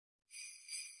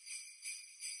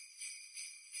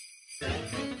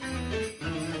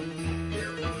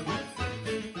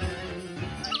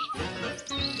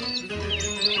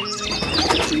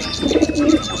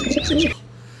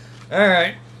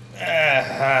Alright.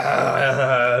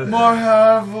 More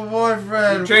have a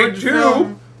boyfriend. Take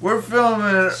two. We're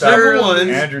filming. Seven ones.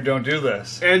 Andrew, don't do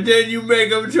this. And then you make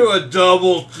them to a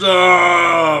double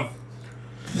stuff.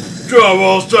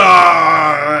 Double stuff.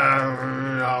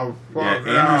 Oh, Yeah, Andrew's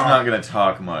not gonna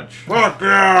talk much. Fuck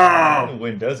yeah.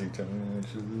 When does he tell me?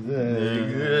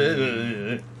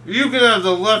 You can have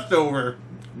the leftover.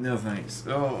 No thanks.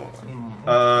 Oh.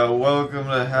 Welcome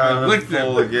to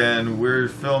Hatoful again. We're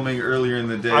filming earlier in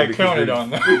the day. I counted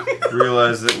on that.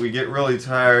 Realized that we get really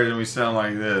tired and we sound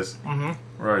like this. Mm-hmm.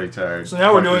 We're already tired. So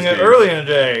now we're doing it early in the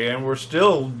day, and we're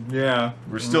still,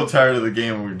 We're still tired of the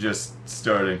game and we're just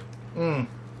starting. Yeah,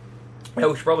 we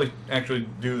should probably actually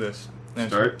do this. And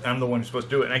Start? I'm the one who's supposed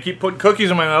to do it. And I keep putting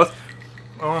cookies in my mouth.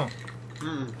 Oh,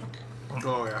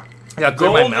 Oh, yeah. yeah,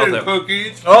 clear my mouth Golden out.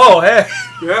 cookies. Oh, hey.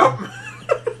 Yep.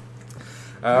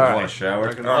 You want a shower?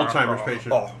 Like an Alzheimer's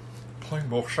patient. Oh, playing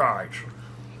both sides.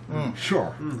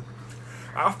 Sure.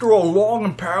 After a long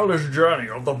and perilous journey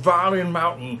of the Valley and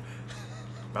Mountain,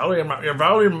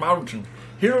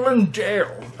 hill and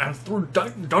dale, and through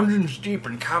dungeons deep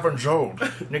and caverns old,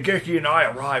 Nageki and I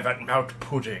arrive at Mount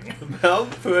Pudding. Mount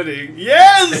Pudding.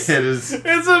 Yes! It is.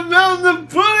 It's a mountain of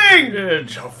pudding!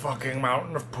 It's a fucking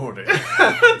mountain of pudding.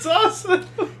 That's awesome.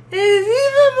 It is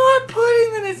even more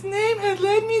pudding than its name has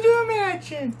led me to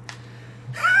imagine.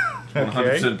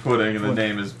 100% pudding and the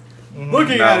name is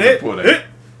Looking at Mountain it, Pudding.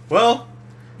 well,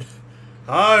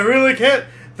 I really can't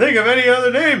think of any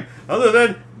other name other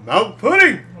than Mount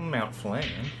Pudding. Mount Flame.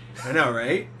 I know,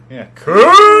 right? Yeah. Cool!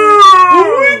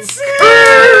 It's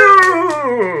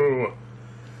cool!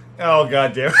 Oh,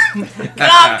 goddamn.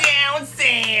 Calm down,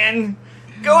 Stan.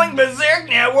 Going berserk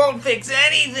now won't fix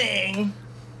anything.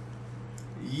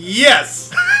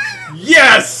 Yes!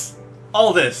 Yes!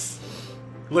 All this.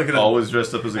 Look at him. always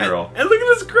dressed up as a girl. And look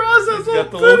at his cross. That's He's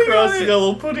got the little cross. He's got a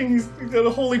little pudding. He's got a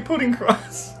holy pudding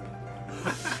cross.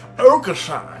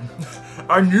 Okasan.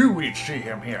 I knew we'd see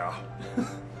him here.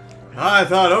 I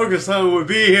thought Okasan would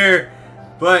be here,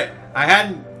 but I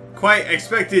hadn't quite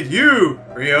expected you,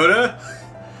 Ryota.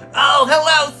 Oh,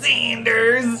 hello,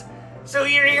 Sanders. So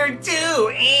you're here too,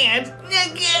 and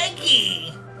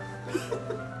Nageki.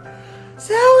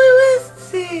 So it was the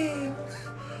same.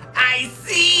 I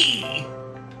see.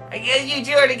 I guess you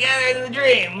two are together in the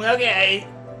dream. Okay.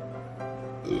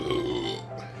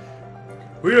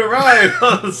 We arrived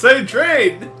on the same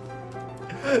train.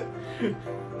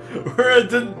 We're a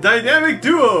dynamic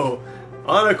duo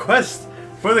on a quest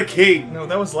for the king. No,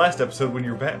 that was last episode when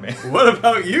you were Batman. What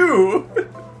about you?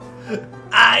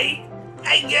 I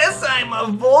guess I'm a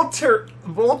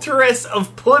Volturess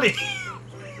of pudding.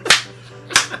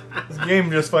 This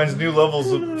game just finds new levels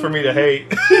for me to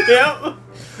hate. Yep.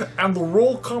 And the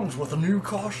role comes with a new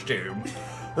costume.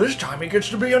 This time he gets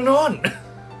to be a nun.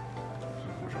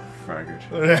 Faggot.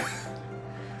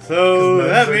 So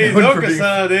that means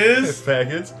Okasan is...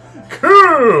 Faggots.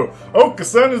 Cool!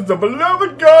 Okasan is the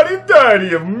beloved guardian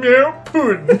deity of Mount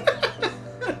Pudding.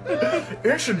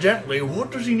 Incidentally,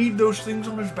 what does he need those things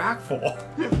on his back for?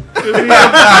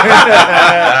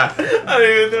 I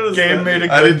didn't even notice Game that. made a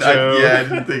good joke. I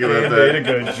didn't think about Game that. made a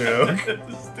good joke.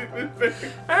 Stupid bear.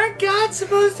 Aren't gods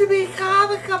supposed to be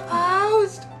comic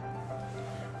composed?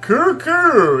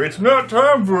 Cuckoo! It's not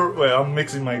time for... Wait, I'm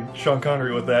mixing my Sean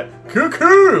Connery with that.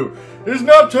 Cuckoo! It's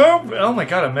not time for... Oh my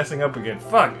god, I'm messing up again.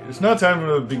 Fuck. It's not time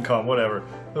for the big calm. Whatever.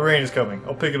 The rain is coming.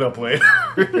 I'll pick it up later.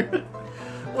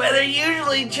 Weather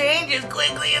usually changes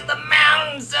quickly in the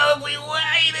mountains, so if we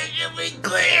wait, it should be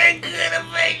clear and good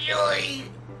eventually.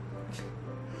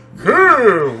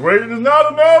 Cool! Wait is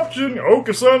not an option.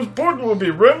 Okasan's pudding will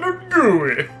be rendered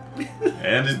gooey.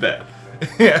 And his bed.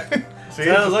 Yeah. See?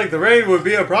 Sounds like the rain would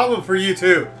be a problem for you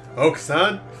too,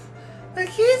 Okasan. The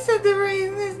kid said the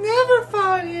rain has never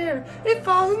fallen here. It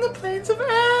falls in the plains of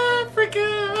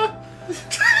Africa.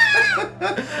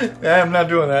 I'm not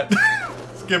doing that.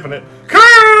 Skipping it.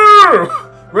 Cool!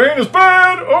 Rain is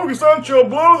bad. Okasan shall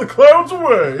blow the clouds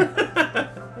away.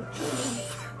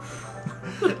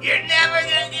 You're never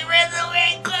gonna get rid of the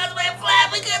rain clouds by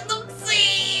flapping at the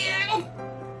sea.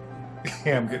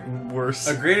 Yeah, I'm getting worse.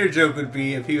 A greater joke would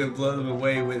be if he would blow them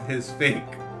away with his fake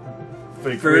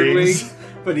Fake bird wings. wings,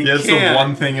 but he That's can't. the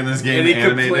one thing in this game and he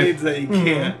animated. complains that he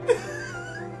can't.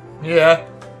 Yeah,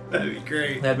 That'd be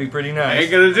great. that'd be pretty I nice.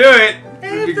 ain't gonna do it. And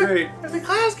It'd be great. if the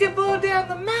clouds get blown down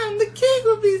the mountain, the king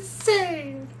will be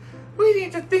saved. We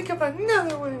need to think of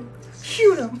another way.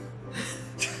 Shoot him.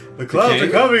 The clouds Okay.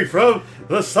 are coming from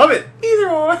the summit. Either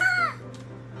or.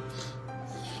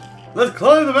 Let's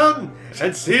climb the mountain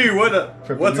and see what's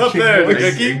your up king there, voice.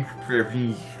 Nageki.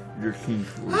 Your king.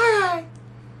 All right.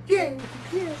 Yeah.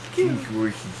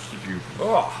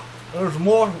 Oh, there was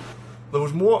more. There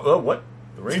was more. Oh, what?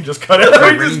 The rain just cut out. The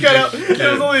rain just cut out.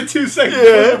 It was only 2 seconds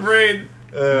Yeah. of rain.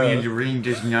 Man, the rain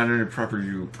just not in a proper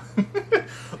loop.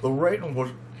 The rain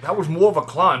was. That was more of a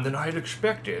climb than I had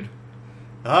expected.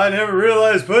 I never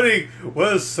realized pudding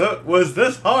was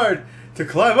this hard to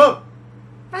climb up.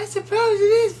 I suppose it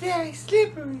is very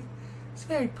slippery. It's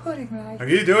very pudding-like. Are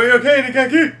you doing okay,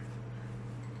 Nikaki?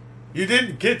 You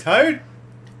didn't get tired?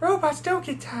 Robots don't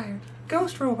get tired.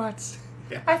 Ghost robots.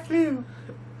 Yeah. I flew.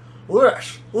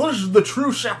 This is the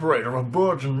true separator of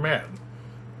birds and men.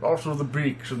 Also the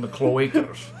beaks and the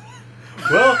cloacas.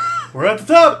 Well, we're at the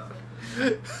top.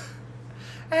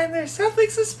 And there's something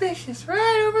suspicious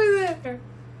right over there.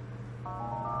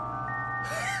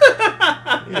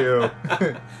 Ew.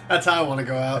 That's how I want to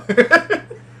go out.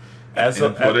 As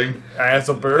In pudding. As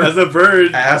a bird. As a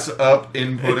bird. Ass up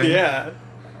in pudding. Yeah.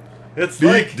 It's Beak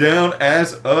like, down,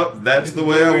 ass up. That's the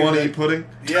way I want to eat pudding.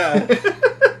 yeah.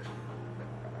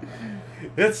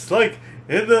 It's like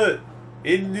in the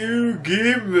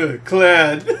Inugame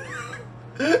clan.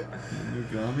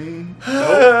 Inugami?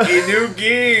 Oh,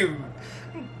 Inugame.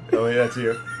 Oh, yeah, that's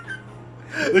you.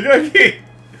 Nikaki,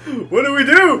 what do we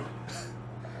do?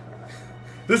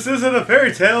 This isn't a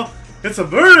fairy tale. It's a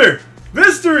murder.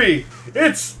 Mystery.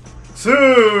 It's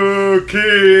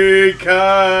Suki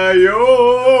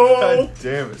Kayo. God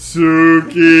damn it.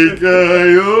 Suki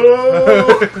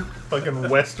Kayo. Fucking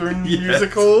Western Yes.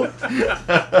 musical.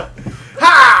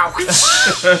 Pow!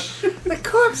 The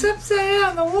corpse upside down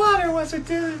in the water was a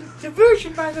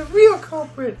diversion by the real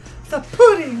culprit, the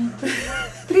pudding.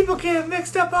 People get it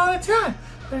mixed up all the time.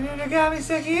 But Inugami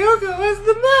Sekiyoko was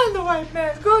the man the white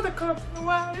man's got the corpse in the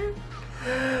water.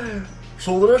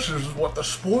 So this is what the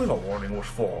spoiler warning was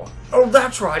for. Oh,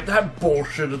 that's right, that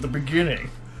bullshit at the beginning.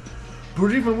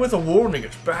 But even with a warning,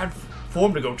 it's bad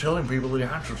form to go telling people the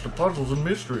answers to puzzles and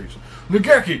mysteries.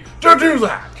 Nageki, don't do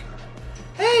that!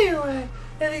 Anyway,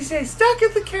 if he stays stuck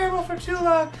in the caramel for too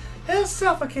long, he'll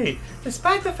suffocate,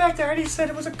 despite the fact I already said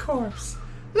it was a corpse.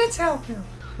 Let's help him.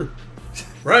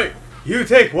 Right. You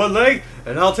take one leg,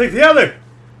 and I'll take the other.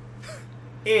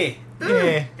 Eh.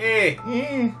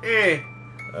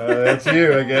 That's That's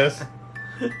you, I guess.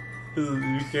 This is a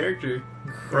new character.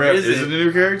 Crap, is it a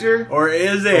new character? Or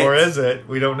is it? Or is it?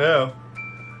 We don't know.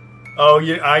 Oh,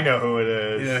 yeah, I know who it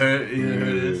is. You know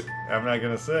who it is. I'm not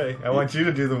gonna say. I want you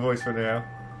to do the voice for now.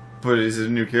 But is it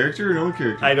a new character or an old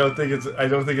character? I don't think it's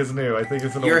new. I think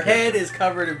it's an Your old head is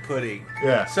covered in pudding. character.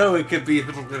 Yeah. So it could be...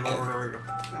 There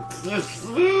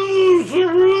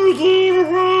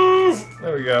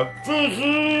we go.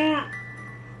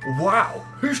 Wow,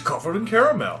 he's covered in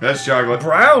caramel. That's chocolate.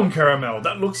 Brown caramel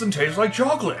that looks and tastes like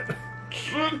chocolate.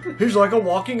 He's like a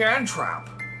walking ant trap.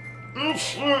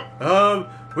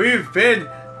 We've been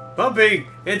bumping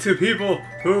into people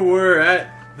who were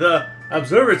at the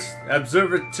observation.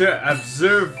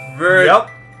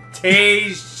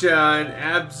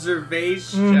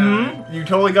 Mm-hmm. You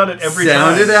totally got it every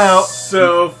Sound time. it out.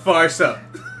 So far, so.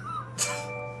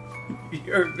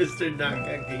 You're Mr.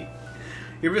 Nagaki.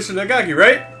 You're Mr. Nagaki,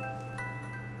 right?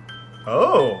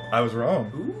 Oh, I was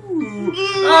wrong. Ooh.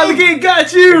 Oh, the game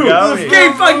got you! It got me. The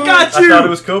game fucking got I you! thought it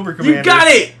was Cobra Commander. You got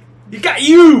it! You got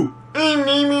you! Hey,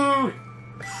 Nemo.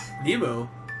 Nemo?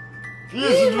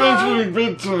 Yes, adventuring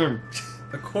bedtime.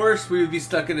 Of course we would be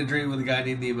stuck in a dream with a guy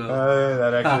named Nemo.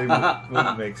 That actually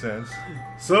wouldn't make sense.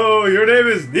 So, your name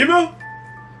is Nemo?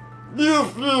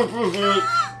 Yes, yes.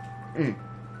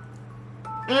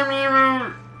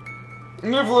 Nemo.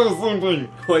 Never something.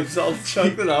 Wipes all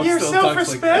chocolate off, Your still talks like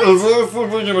self-respect? that. There's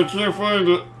something and I can't find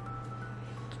it.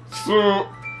 So,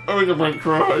 I think I might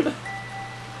cry.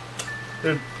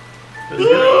 Is it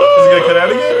gonna cut out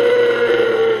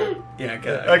again? Yeah,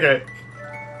 okay. Okay.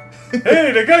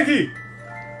 Hey, Nagaki!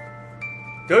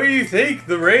 Don't you think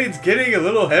the rain's getting a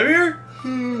little heavier?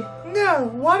 No,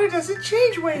 water doesn't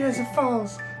change weight as it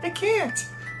falls. It can't.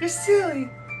 You're silly.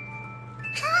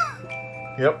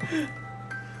 Yep.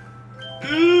 Look.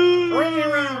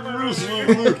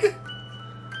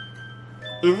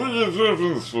 If we get trapped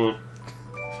in the swamp,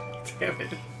 Damn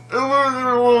it. I'm not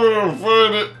gonna want to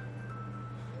find it.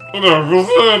 And I'll go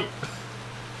sad.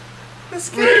 The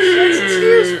sky sheds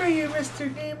tears for you,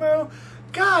 Mr. Nemo.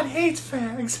 God hates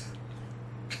fags.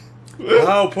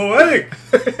 How poetic!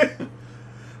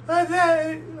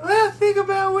 Well, think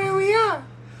about where we are.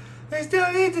 There's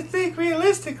no need to think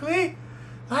realistically,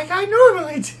 like I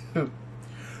normally do.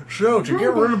 So, to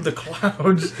get rid of the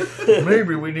clouds,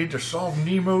 maybe we need to solve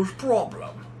Nemo's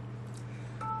problem.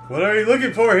 What are you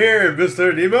looking for here,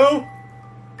 Mr. Nemo?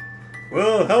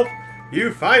 We'll help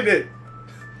you find it.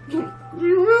 You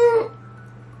will.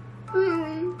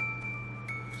 Really?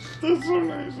 That's so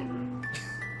nice of you.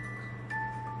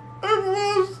 I've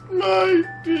lost my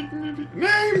dignity.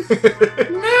 Name!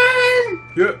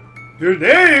 Name! Your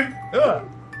name?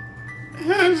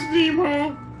 Has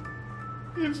Nemo.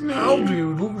 It's name. How do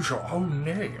you lose your own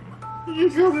name? You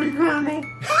covered in caramel.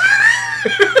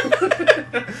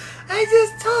 I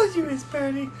just told you, Miss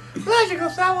Birdie. Logical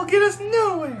thought will get us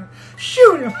nowhere.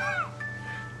 Shoot him.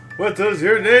 What does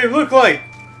your name look like?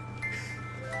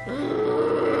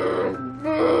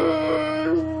 I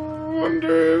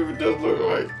wonder if it does look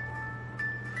like.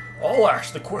 I'll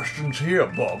ask the questions here,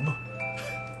 bub.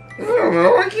 I don't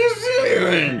know. I can't see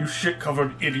anything. You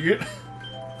shit-covered idiot.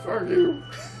 Fuck you.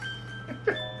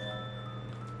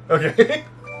 Okay.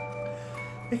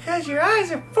 Because your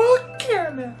eyes are full of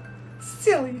caramel.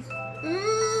 Silly.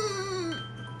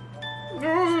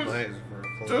 No,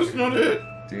 that's not it.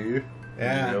 Do you?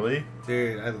 Yeah. Really?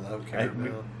 Dude, I love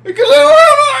caramel. Because I don't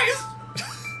have eyes.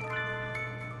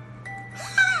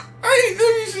 I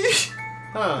ain't see.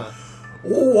 Huh.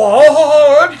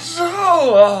 What? Makes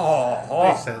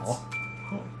sense.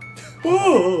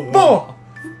 Oh.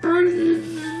 Birdie,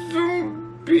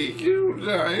 don't be cute.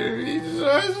 His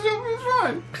eyes will be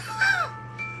fine.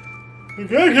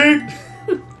 Okay.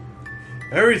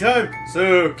 Every time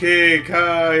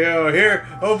Sukikayo here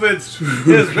opens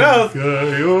his mouth,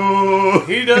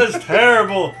 he does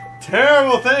terrible,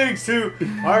 terrible things to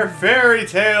our fairy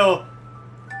tale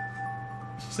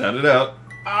Sound it out.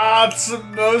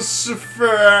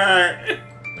 atmosphere.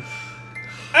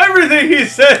 Everything he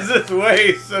says is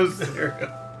way so surreal.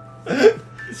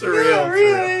 No,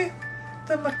 really.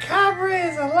 The macabre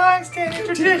is a long-standing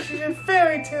tradition in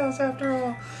fairy tales, after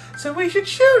all. So we should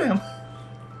shoot him.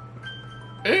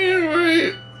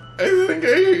 Anyway, I think I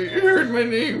heard my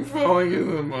name falling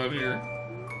in the mud here.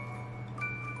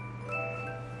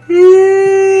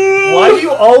 Why do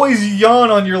you always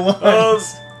yawn on your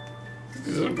lines?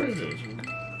 Because I'm paying attention.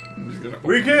 I'm just gonna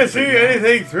We open can't this see thing now.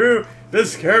 anything through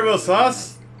this caramel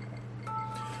sauce.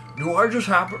 Do I just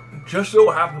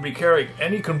so happen to be carrying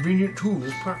any convenient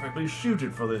tools perfectly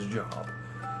suited for this job?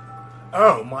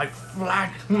 Oh, my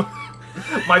flapping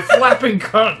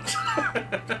cunt.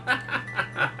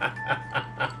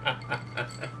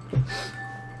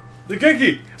 The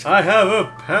Genki, I have a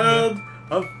pound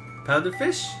of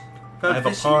fish. I have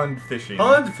a pond fishing.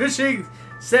 Pond fishing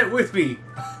set with me.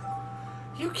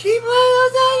 You keep letting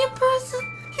those out of your person?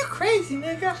 You crazy,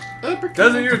 nigga.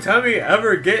 Doesn't your tummy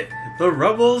ever get the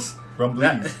rumbles?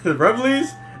 Rumblies. The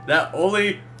rumblies that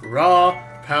only raw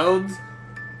pound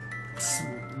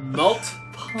smelt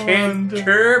can Pond.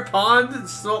 cure? Pond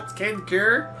smelt can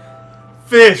cure?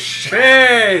 Fish.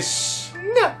 Fish!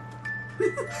 No.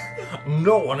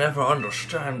 No one ever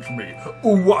understands me.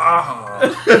 Wow.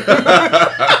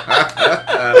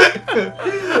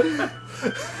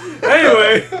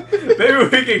 Anyway, maybe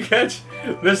we can catch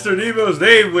Mr. Nemo's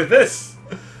name with this.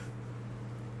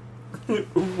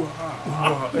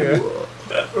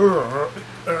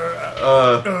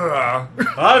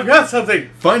 I've got something.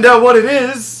 Find out what it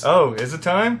is. Oh, is it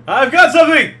time? I've got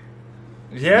something.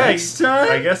 Yeah. Next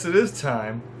time? I guess it is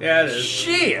time. Yeah, it is.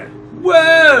 Shit.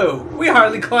 Whoa! We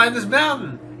hardly climbed this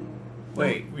mountain.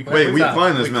 Wait, Wait, we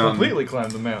climbed this We mountain. completely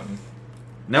climbed the mountain.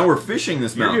 Now we're fishing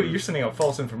this mountain. You're sending out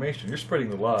false information. You're spreading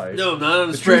the lies. No, not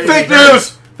on the Fake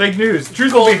news! Fake news.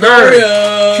 Truth will be heard.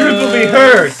 Truth will be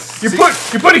heard.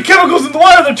 You're putting chemicals in the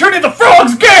water that are turning the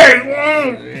frogs gay.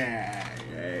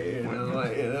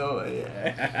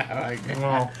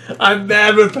 I'm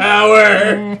mad with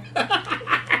power.